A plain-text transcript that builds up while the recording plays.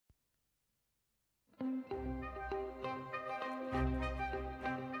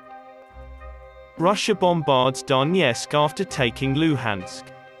Russia bombards Donetsk after taking Luhansk.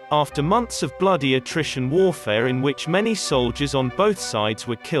 After months of bloody attrition warfare in which many soldiers on both sides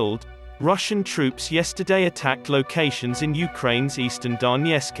were killed, Russian troops yesterday attacked locations in Ukraine's eastern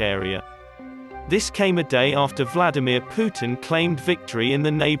Donetsk area. This came a day after Vladimir Putin claimed victory in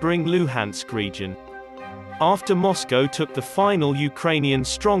the neighboring Luhansk region. After Moscow took the final Ukrainian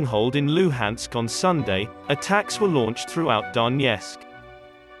stronghold in Luhansk on Sunday, attacks were launched throughout Donetsk.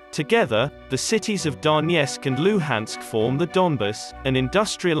 Together, the cities of Donetsk and Luhansk form the Donbas, an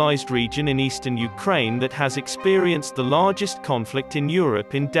industrialized region in eastern Ukraine that has experienced the largest conflict in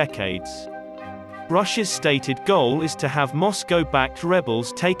Europe in decades. Russia's stated goal is to have Moscow-backed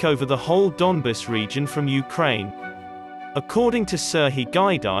rebels take over the whole Donbas region from Ukraine. According to Serhiy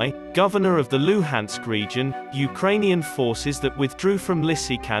Gaidai, governor of the Luhansk region, Ukrainian forces that withdrew from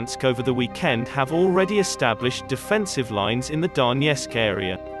Lysychansk over the weekend have already established defensive lines in the Donetsk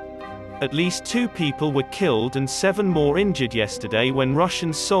area. At least 2 people were killed and 7 more injured yesterday when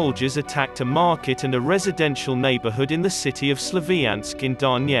Russian soldiers attacked a market and a residential neighborhood in the city of Slavyansk in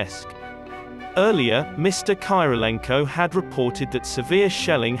Donetsk. Earlier, Mr. Kyrylenko had reported that severe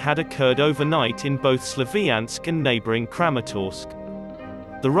shelling had occurred overnight in both Slavyansk and neighboring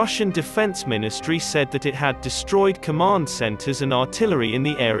Kramatorsk. The Russian Defense Ministry said that it had destroyed command centers and artillery in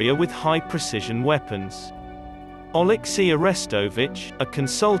the area with high-precision weapons. Oleksiy Arestovich, a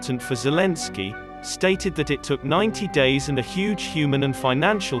consultant for Zelensky, stated that it took 90 days and a huge human and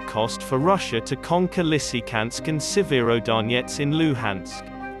financial cost for Russia to conquer Lysychansk and Severodonetsk in Luhansk.